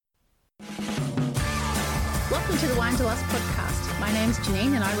Welcome to the Wine to Lust podcast. My name's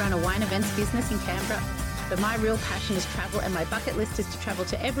Janine and I run a wine events business in Canberra. But my real passion is travel and my bucket list is to travel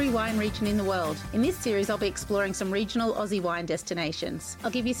to every wine region in the world. In this series, I'll be exploring some regional Aussie wine destinations.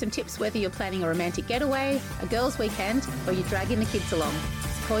 I'll give you some tips whether you're planning a romantic getaway, a girls' weekend, or you're dragging the kids along.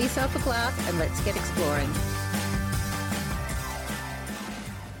 So pour yourself a glass and let's get exploring.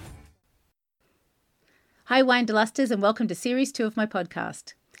 Hi Wine Delusters and welcome to Series 2 of my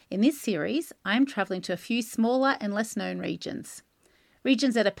podcast. In this series, I'm travelling to a few smaller and less known regions.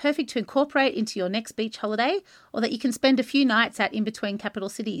 Regions that are perfect to incorporate into your next beach holiday or that you can spend a few nights at in between capital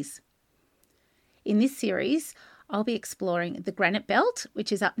cities. In this series, I'll be exploring the Granite Belt,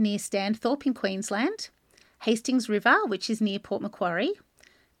 which is up near Stanthorpe in Queensland, Hastings River, which is near Port Macquarie,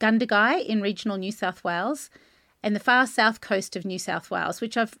 Gundagai in regional New South Wales, and the far south coast of New South Wales,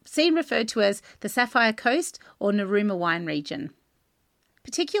 which I've seen referred to as the Sapphire Coast or Narooma Wine Region.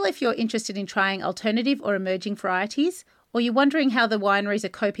 Particularly if you're interested in trying alternative or emerging varieties, or you're wondering how the wineries are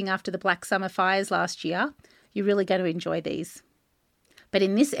coping after the Black Summer fires last year, you're really going to enjoy these. But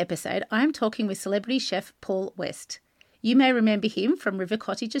in this episode, I'm talking with celebrity chef Paul West. You may remember him from River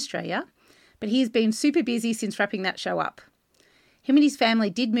Cottage, Australia, but he's been super busy since wrapping that show up. Him and his family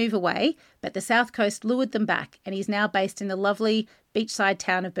did move away, but the South Coast lured them back, and he's now based in the lovely beachside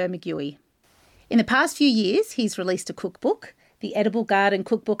town of Bermagui. In the past few years, he's released a cookbook, The Edible Garden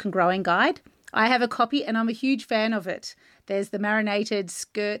Cookbook and Growing Guide. I have a copy and I'm a huge fan of it. There's the marinated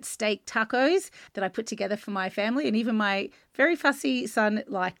skirt steak tacos that I put together for my family, and even my very fussy son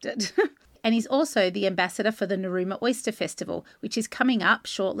liked it. And he's also the ambassador for the Narooma Oyster Festival, which is coming up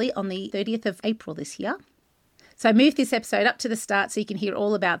shortly on the 30th of April this year. So I moved this episode up to the start so you can hear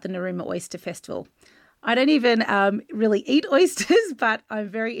all about the Narooma Oyster Festival. I don't even really eat oysters, but I'm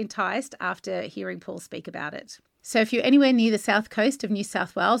very enticed after hearing Paul speak about it. So if you're anywhere near the south coast of New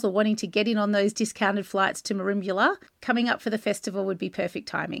South Wales or wanting to get in on those discounted flights to Merimbula, coming up for the festival would be perfect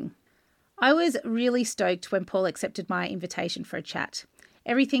timing. I was really stoked when Paul accepted my invitation for a chat.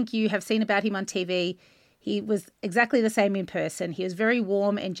 Everything you have seen about him on TV, he was exactly the same in person. He was very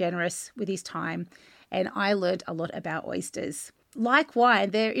warm and generous with his time, and I learned a lot about oysters. Like wine,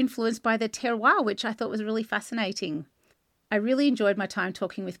 they're influenced by the terroir, which I thought was really fascinating. I really enjoyed my time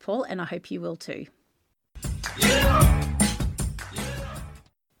talking with Paul, and I hope you will too.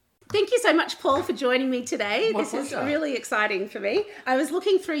 Thank you so much, Paul, for joining me today. This is really exciting for me. I was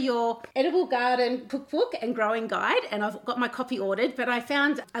looking through your Edible Garden Cookbook and Growing Guide, and I've got my copy ordered, but I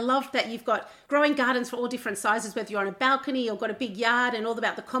loved that you've got growing gardens for all different sizes, whether you're on a balcony or got a big yard, and all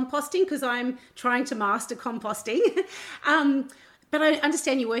about the composting, because I'm trying to master composting. But I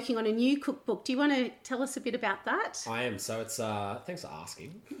understand you're working on a new cookbook. Do you want to tell us a bit about that? I am. So it's thanks for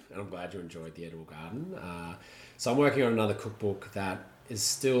asking, and I'm glad you enjoyed the Edible Garden. So I'm working on another cookbook that is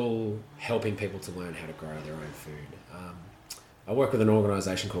still helping people to learn how to grow their own food. I work with an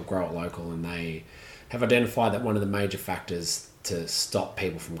organisation called Grow It Local, and they have identified that one of the major factors to stop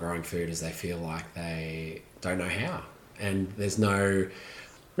people from growing food is they feel like they don't know how, and there's no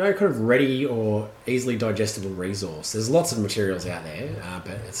kind of ready or easily digestible resource. There's lots of materials out there,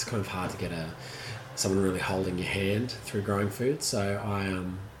 but it's kind of hard to get someone really holding your hand through growing food.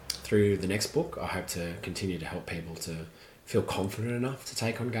 So through the next book, I hope to continue to help people to feel confident enough to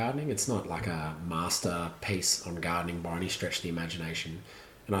take on gardening. It's not like a masterpiece on gardening by any stretch of the imagination.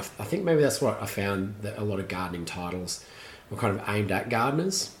 And I think maybe that's what I found, that a lot of gardening titles were kind of aimed at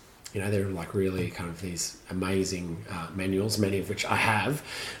gardeners. You know, they're like really kind of these amazing manuals, many of which I have.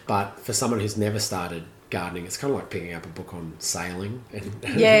 But for someone who's never started gardening, it's kind of like picking up a book on sailing.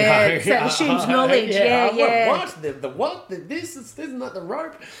 Yeah, you know, so it assumes knowledge. Yeah. What? The what? Isn't that the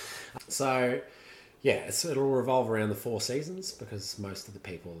rope? So, yeah, it'll revolve around the 4 seasons, because most of the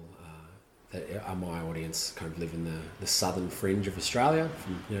people that are my audience kind of live in the southern fringe of Australia,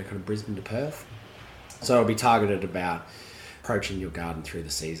 from kind of Brisbane to Perth. So it'll be targeted about approaching your garden through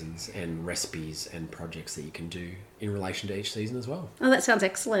the seasons and recipes and projects that you can do in relation to each season as well. Oh, that sounds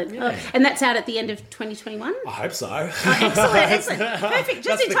excellent. Yeah. Oh, and that's out at the end of 2021? I hope so. Oh, excellent. Perfect.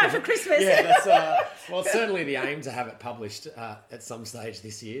 Just in time for Christmas. Yeah, that's it's certainly the aim to have it published at some stage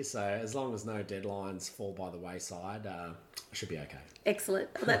this year. So as long as no deadlines fall by the wayside, I should be okay. Excellent.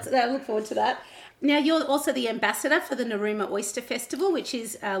 Well, I look forward to that. Now, you're also the ambassador for the Narooma Oyster Festival, which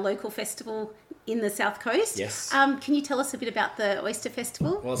is a local festival in the South Coast. Yes. Can you tell us a bit about the Oyster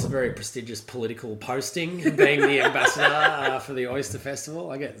Festival? Well, it's a very prestigious political posting, being the ambassador for the Oyster Festival.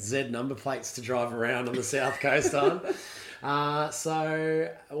 I get Z number plates to drive around on the South Coast on.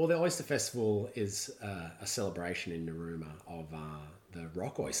 The Oyster Festival is a celebration in Narooma of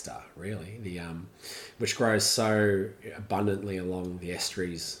rock oyster, really, which grows so abundantly along the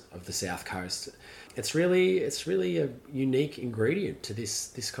estuaries of the south coast. It's really a unique ingredient to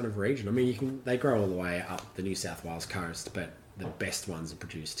this kind of region. I mean, they grow all the way up the New South Wales coast, but the best ones are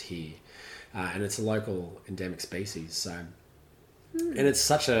produced here, and it's a local endemic species. So, and it's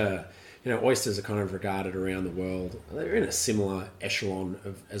such a oysters are kind of regarded around the world. They're in a similar echelon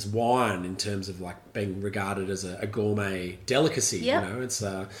as wine in terms of like being regarded as a gourmet delicacy. Yep. It's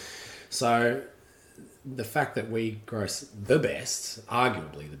so the fact that we grow the best,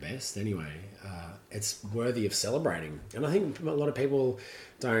 arguably the best anyway, it's worthy of celebrating. And I think a lot of people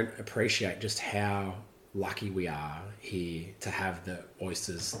don't appreciate just how lucky we are here to have the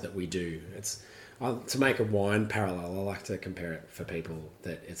oysters that we do. To make a wine parallel, I like to compare it for people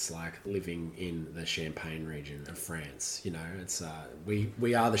that it's like living in the Champagne region of France. It's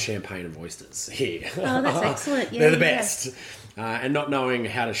we are the champagne of oysters here. Oh, that's excellent. Yeah, they're the best. And not knowing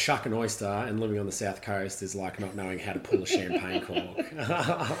how to shuck an oyster and living on the south coast is like not knowing how to pull a champagne cork.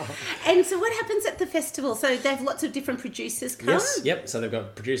 And so what happens at the festival? So they have lots of different producers come? Yes, yep. So they've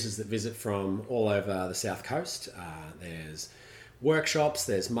got producers that visit from all over the south coast. There's workshops,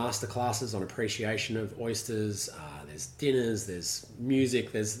 there's masterclasses on appreciation of oysters, there's dinners, there's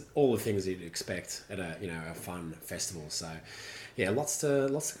music, there's all the things you'd expect at a fun festival. So yeah, lots to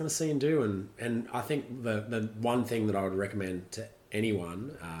kind of see and do, and I think the one thing that I would recommend to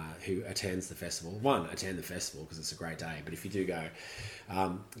anyone who attends the festival, attend the festival because it's a great day, but if you do go,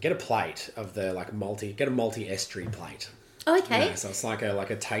 get a plate of get a multi-estuary plate. Oh, okay. So it's like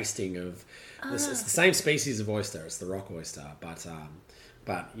a tasting of it's the same species of oyster. It's the rock oyster,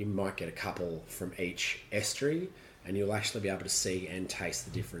 but you might get a couple from each estuary, and you'll actually be able to see and taste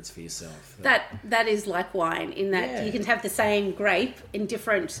the difference for yourself. That is like wine in that you can have the same grape in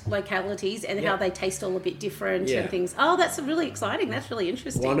different localities and how they taste all a bit different and things. Oh, that's really exciting. That's really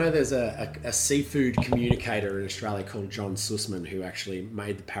interesting. Well, I know there's a seafood communicator in Australia called John Sussman who actually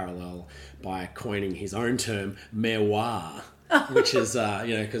made the parallel by coining his own term, merroir. Which is,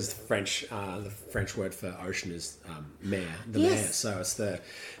 because the French word for ocean is mer, mer. So it's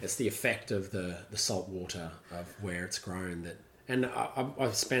the effect of the salt water of where it's grown. And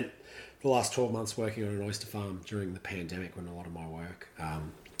I've spent the last 12 months working on an oyster farm during the pandemic when a lot of my work,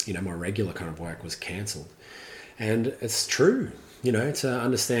 my regular kind of work was cancelled. And it's true, to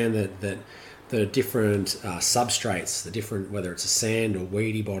understand that the different substrates, whether it's a sand or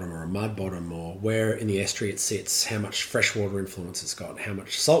weedy bottom or a mud bottom or where in the estuary it sits, how much freshwater influence it's got, how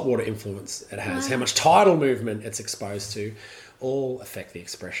much saltwater influence it has, how much tidal movement it's exposed to, all affect the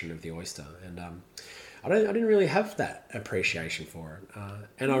expression of the oyster. And I didn't really have that appreciation for it.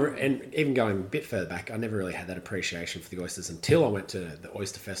 And even going a bit further back, I never really had that appreciation for the oysters until I went to the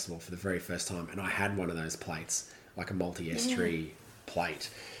Oyster Festival for the very first time, and I had one of those plates, like a multi-estuary plate.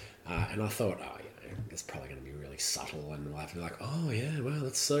 And I thought, it's probably going to be really subtle, and we'll have to be like, oh yeah, well,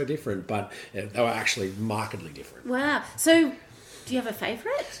 that's so different. But they were actually markedly different. Wow. So, do you have a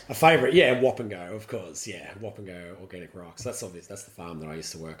favourite? A favourite, yeah, Wapango, of course. Yeah, Wapango Organic Rocks. That's obvious. That's the farm that I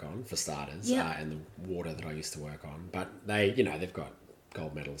used to work on, for starters, and the water that I used to work on. But they've got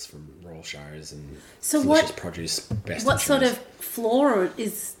gold medals from Royal Shows and delicious produce. Best. What sort of flora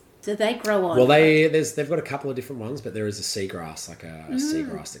do they grow on? Well, they've got a couple of different ones, but there is a seagrass, like a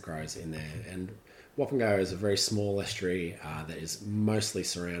seagrass that grows in there. And Wapango is a very small estuary that is mostly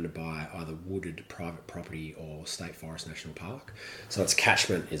surrounded by either wooded private property or State Forest National Park. So its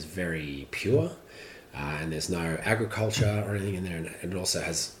catchment is very pure, and there's no agriculture or anything in there. And it also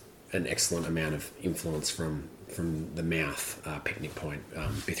has an excellent amount of influence from the mouth, Picnic Point,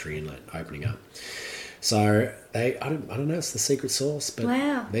 Bithry Inlet opening up. So I don't know, it's the secret sauce, but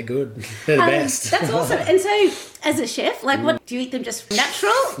they're good. They're the best. That's awesome. And so, as a chef, what do you eat them just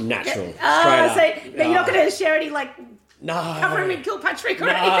natural? Natural. So you're not going to share any cover them in Kilpatrick or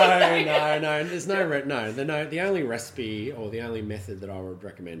anything? No. There's no. The only recipe or the only method that I would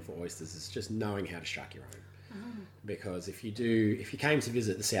recommend for oysters is just knowing how to shuck your own. Because if you came to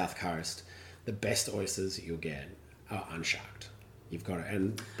visit the South Coast, the best oysters that you'll get are unshucked. You've got it,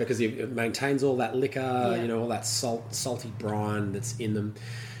 and because it maintains all that liquor, all that salty brine that's in them,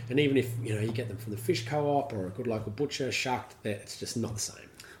 and even if you get them from the fish co-op or a good local butcher shucked, it's just not the same.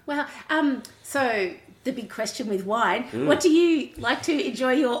 Well, so the big question with wine: what do you like to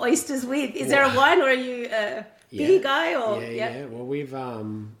enjoy your oysters with? Is there a wine, or are you a beer guy? Or yeah. Well,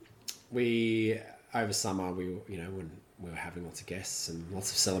 we over summer when we were having lots of guests and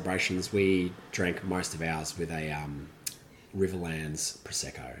lots of celebrations, we drank most of ours with a Riverlands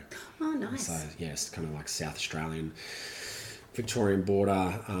Prosecco. Oh, nice. So, yes, kind of like South Australian, Victorian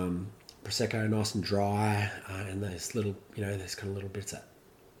border Prosecco nice and dry, and those little, those kind of little bits that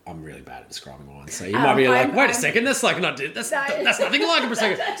I'm really bad at describing wine. So you might be like, wait a second, that's like not that's nothing like a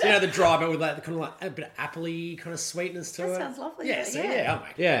Prosecco. The dry, but with that kind of like a bit of appley kind of sweetness to it. That sounds lovely. Yeah, so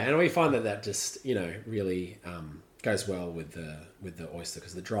yeah, and we find that just really goes well with the oyster,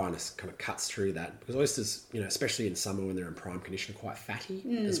 because the dryness kind of cuts through that, because oysters, especially in summer when they're in prime condition, are quite fatty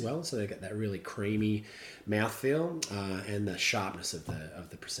as well, so they get that really creamy mouthfeel, and the sharpness of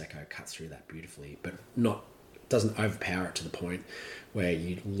the Prosecco cuts through that beautifully, but doesn't overpower it to the point where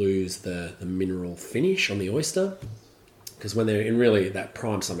you lose the mineral finish on the oyster, because when they're in really that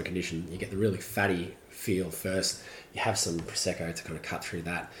prime summer condition, you get the really fatty feel first. You have some Prosecco to kind of cut through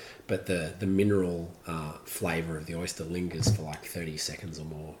that, but the mineral flavour of the oyster lingers for like 30 seconds or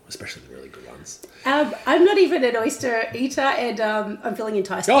more, especially the really good ones. I'm not even an oyster eater, and I'm feeling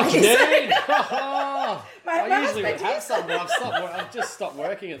enticed Oh, by this. Janine! I usually would have some, but I've just stopped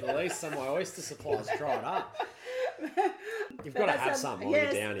working at the least, so my oyster supply's dried up. You've got to have some while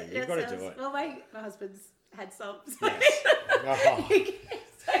you're down here. You've got to do it. Well, my husband's had some. So Yes.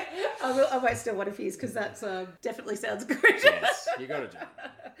 I might steal one of his, because that's definitely sounds good. Yes, you got to do it.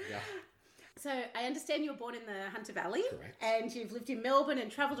 Yeah. So I understand you were born in the Hunter Valley. Correct. And you've lived in Melbourne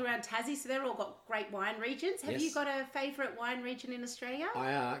and travelled around Tassie, so they've all got great wine regions. Have Yes. you got a favourite wine region in Australia?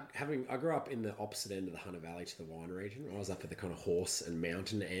 I grew up in the opposite end of the Hunter Valley to the wine region. I was up at the kind of horse and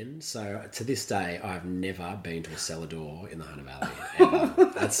mountain end. So to this day, I've never been to a cellar door in the Hunter Valley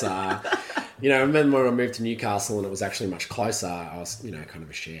ever. That's I remember when I moved to Newcastle and it was actually much closer. I was kind of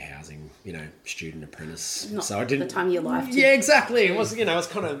a share housing student apprentice. Not so I didn't the time of your life. Yeah, exactly. It was it was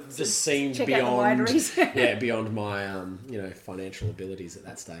kind of just seemed check beyond out the wineries. beyond my financial abilities at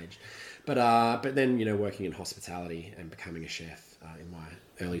that stage. But then working in hospitality and becoming a chef in my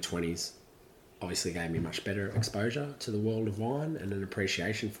early 20s obviously gave me much better exposure to the world of wine and an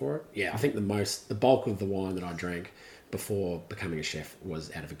appreciation for it. Yeah, I think the bulk of the wine that I drank before becoming a chef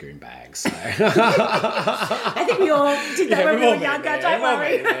was out of a goon bag. So I think we all did that when we were younger, don't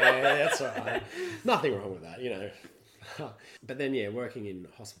worry. Yeah, that's all right. Nothing wrong with that, But then, working in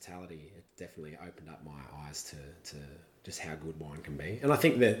hospitality, it definitely opened up my eyes to just how good wine can be. And I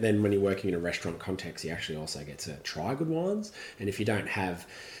think that then when you're working in a restaurant context, you actually also get to try good wines. And if you don't have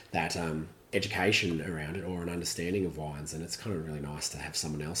that education around it or an understanding of wines, and it's kind of really nice to have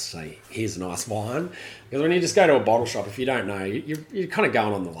someone else say, here's a nice wine. Because when you just go to a bottle shop, if you don't know, you're kind of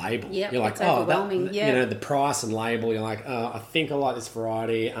going on the label. Yep, you're like, it's overwhelming. the price and label, you're like, I think I like this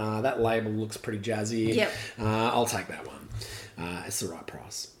variety. That label looks pretty jazzy. Yep. I'll take that one. It's the right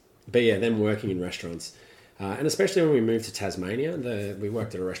price. But yeah, then working in restaurants, and especially when we moved to Tasmania, we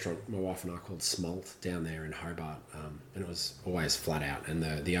worked at a restaurant, my wife and I, called Smalt down there in Hobart, and it was always flat out. And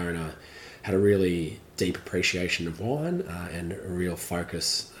the owner had a really deep appreciation of wine and a real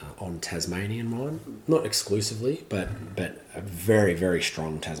focus on Tasmanian wine, not exclusively, but a very, very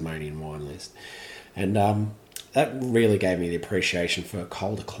strong Tasmanian wine list. And that really gave me the appreciation for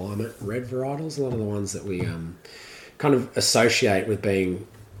colder climate red varietals, a lot of the ones that we kind of associate with being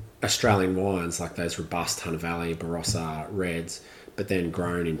Australian wines, like those robust Hunter Valley, Barossa reds, but then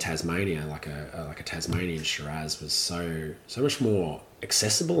grown in Tasmania, like a Tasmanian Shiraz, was so much more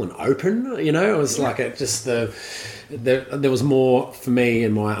accessible and open. It was like there was more for me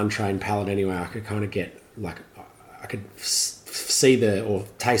in my untrained palate anyway. I could kind of get I could see or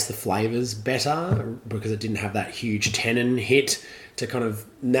taste the flavors better because it didn't have that huge tannin hit to kind of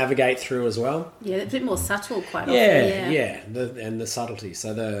navigate through as well. Yeah, it's a bit more subtle quite often. Yeah. The subtlety.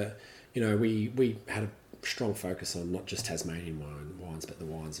 So we had a strong focus on not just Tasmanian wines, but the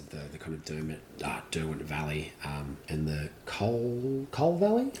wines of the kind of Derwent Valley and the Cole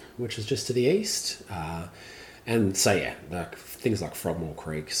Valley, which is just to the east. And so things like Frogmore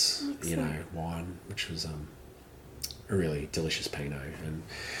Creek's, wine, which was a really delicious Pinot. And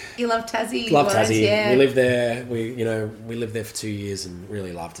you love Tassie? Love wines, Tassie. Yeah. We lived there. We lived there for 2 years and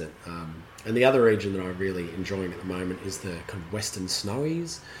really loved it. And the other region that I'm really enjoying at the moment is the kind of Western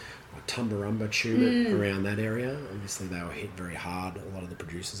Snowies, like Tumbarumba, Tumut, around that area. Obviously, they were hit very hard, a lot of the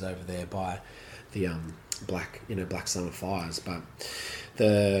producers over there, by the black summer fires. But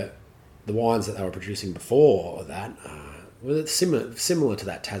the wines that they were producing before that were similar to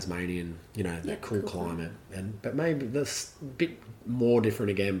that Tasmanian, that cool climate, but maybe that's a bit more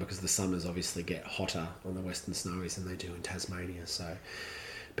different again because the summers obviously get hotter on the Western Snowies than they do in Tasmania. So,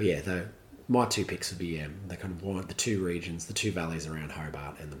 but yeah, my two picks would be the kind of the two regions, the two valleys around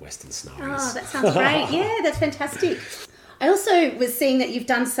Hobart and the Western Snowies. Oh, that sounds great. Yeah, that's fantastic. I also was seeing that you've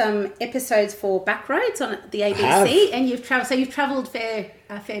done some episodes for Backroads on the ABC, and you've travelled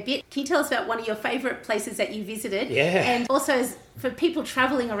a fair bit. Can you tell us about one of your favourite places that you visited? Yeah. And also, for people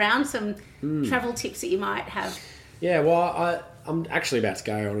travelling around, some travel tips that you might have. Yeah, well, I'm actually about to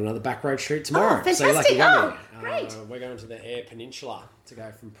go on another Backroad shoot tomorrow. Oh, fantastic. So you're lucky to get me. Great. We're going to the Eyre Peninsula to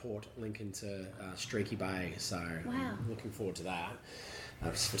go from Port Lincoln to Streaky Bay. So I'm looking forward to that.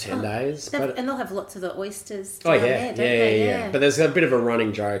 Just for 10 days. And they'll have lots of the oysters Oh, down there, don't they? Yeah. But there's a bit of a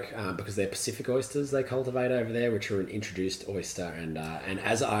running joke because they're Pacific oysters they cultivate over there, which are an introduced oyster and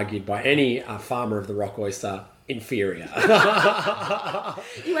as argued by any farmer of the rock oyster, inferior.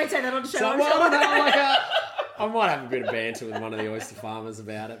 You won't say that on the show. So, I might have a bit of banter with one of the oyster farmers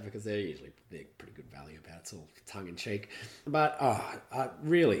about it because they're pretty good value about it. It's all tongue in cheek. But I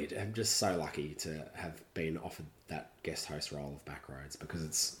really am just so lucky to have been offered that guest host role of Backroads because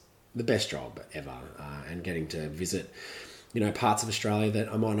it's the best job ever, and getting to visit, parts of Australia that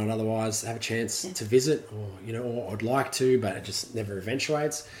I might not otherwise have a chance to visit, or I'd like to, but it just never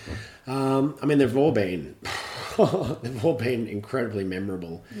eventuates. They've all been incredibly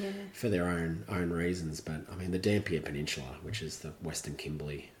memorable for their own reasons. But the Dampier Peninsula, which is the Western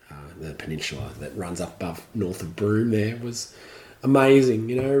Kimberley, the peninsula that runs up above north of Broome, there was amazing.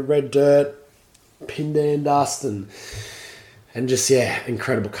 Red dirt, Pindan dust, and just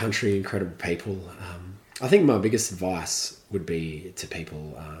incredible country, incredible people. I think my biggest advice would be to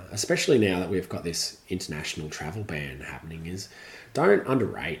people, especially now that we've got this international travel ban happening, is don't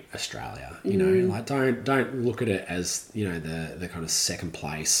underrate Australia. Don't look at it as the kind of second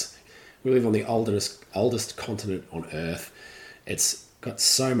place. We live on the oldest continent on Earth. It's got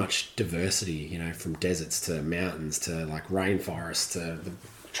so much diversity, from deserts to mountains to like rainforests to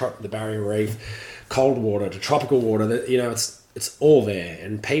the Barrier Reef, cold water to tropical water. That it's all there,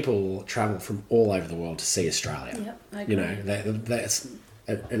 and people travel from all over the world to see Australia. Yep, I agree. That's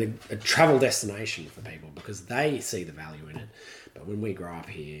a travel destination for people because they see the value in it. But when we grow up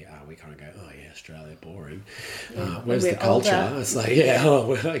here, we kind of go, oh yeah, Australia, boring. Where's the culture? Older. It's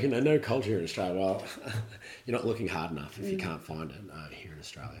like, no culture in Australia. Well, you're not looking hard enough if you can't find it here in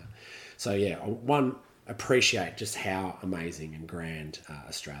Australia. So appreciate just how amazing and grand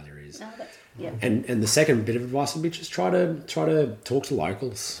Australia is. And the second bit of advice would be just try to talk to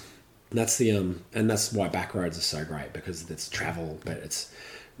locals. And that's that's why Backroads are so great, because it's travel, but it's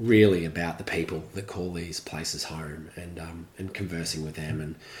really about the people that call these places home, and conversing with them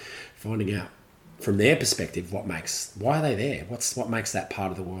and finding out from their perspective why are they there? What makes that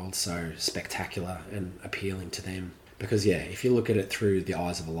part of the world so spectacular and appealing to them? Because if you look at it through the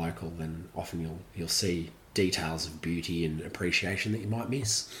eyes of a local, then often you'll see details of beauty and appreciation that you might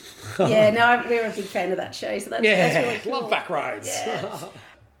miss. We're a big fan of that show, so that's really cool. Love Backroads. Yeah.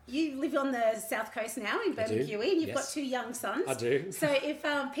 You live on the south coast now in Bermagui, and you've got 2 young sons. I do. So if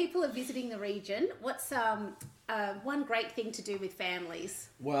people are visiting the region, what's one great thing to do with families?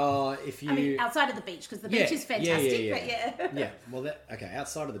 Well, outside of the beach, because the beach is fantastic. Well,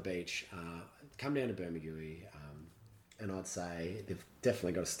 outside of the beach, come down to Bermagui, and I'd say they've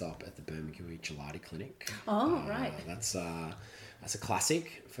definitely got to stop at the Bermagui Gelati Clinic. Oh, right. That's a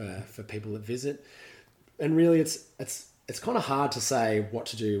classic for people that visit, and really it's kind of hard to say what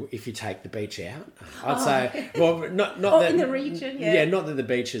to do if you take the beach out. I'd say, well, not that in the region, not that the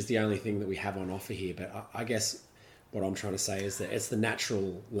beach is the only thing that we have on offer here, but I guess what I'm trying to say is that it's the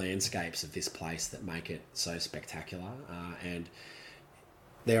natural landscapes of this place that make it so spectacular, and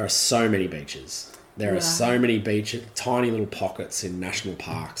there are so many beaches. There are so many beaches, tiny little pockets in national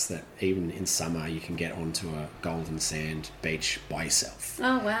parks that even in summer you can get onto a golden sand beach by yourself.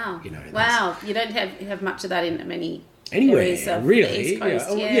 Oh, wow. Wow. You don't have much of that in many anywhere, areas of really. The East Coast.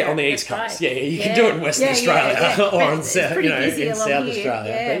 On the East Coast. Right. Yeah, you can do it in Western Australia or in South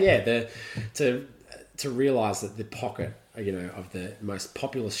Australia. But to realise that the pocket, of the most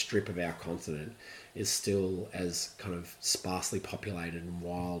populous strip of our continent is still as kind of sparsely populated and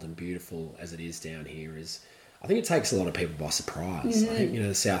wild and beautiful as it is down here I think it takes a lot of people by surprise. I think,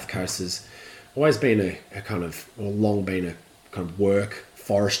 the South Coast has always been long been a kind of work,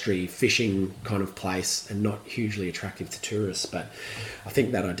 forestry, fishing kind of place and not hugely attractive to tourists. But I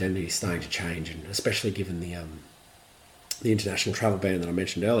think that identity is starting to change, and especially given the international travel ban that I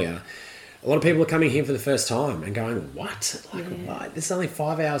mentioned earlier, a lot of people are coming here for the first time and going, what? What? This is only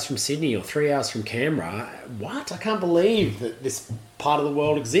 5 hours from Sydney or 3 hours from Canberra. What? I can't believe that this part of the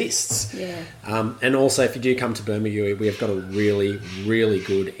world exists. Yeah. And also, if you do come to Bermagui, we have got a really, really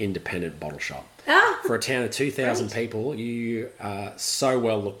good independent bottle shop. For a town of 2,000 people, you are so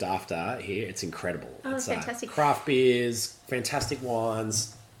well looked after here. It's incredible. Oh, it's fantastic. Craft beers, fantastic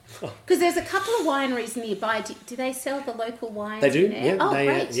wines. Because there's a couple of wineries nearby. Do they sell the local wines? They do, in there?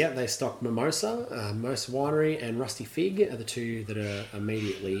 yeah. Great. They stock Mimosa, Mimosa Winery, and Rusty Fig are the two that are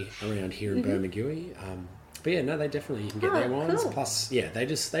immediately around here in Bermagui. But yeah, no, they definitely, you can get their wines. Cool. Plus, yeah, they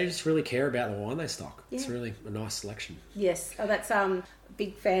just really care about the wine they stock. Yeah. It's really a nice selection. Yes, that's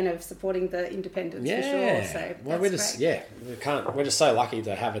big fan of supporting the independents for sure. So we're just so lucky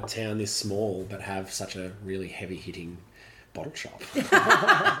to have a town this small but have such a really heavy hitting bottle shop.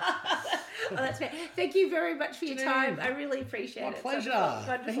 That's great. Thank you very much for your time. I really appreciate it. My pleasure.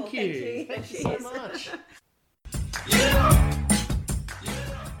 Wonderful. Thank you. Thank you so much.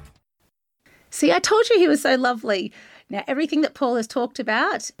 See, I told you he was so lovely. Now, everything that Paul has talked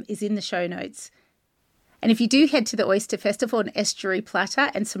about is in the show notes. And if you do head to the Oyster Festival, an estuary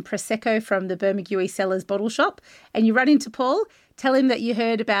platter and some Prosecco from the Bermagui Cellars bottle shop, and you run into Paul, tell him that you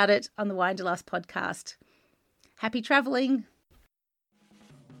heard about it on the Wine to Last podcast. Happy travelling.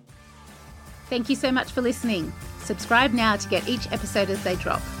 Thank you so much for listening. Subscribe now to get each episode as they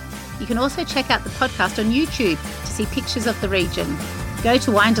drop. You can also check out the podcast on YouTube to see pictures of the region. Go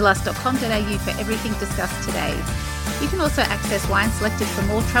to winedulust.com.au for everything discussed today. You can also access Wine Selected for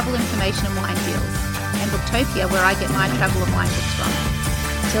more travel information and wine deals, and Booktopia, where I get my travel and wine books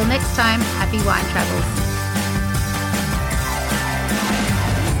from. Till next time, happy wine travels.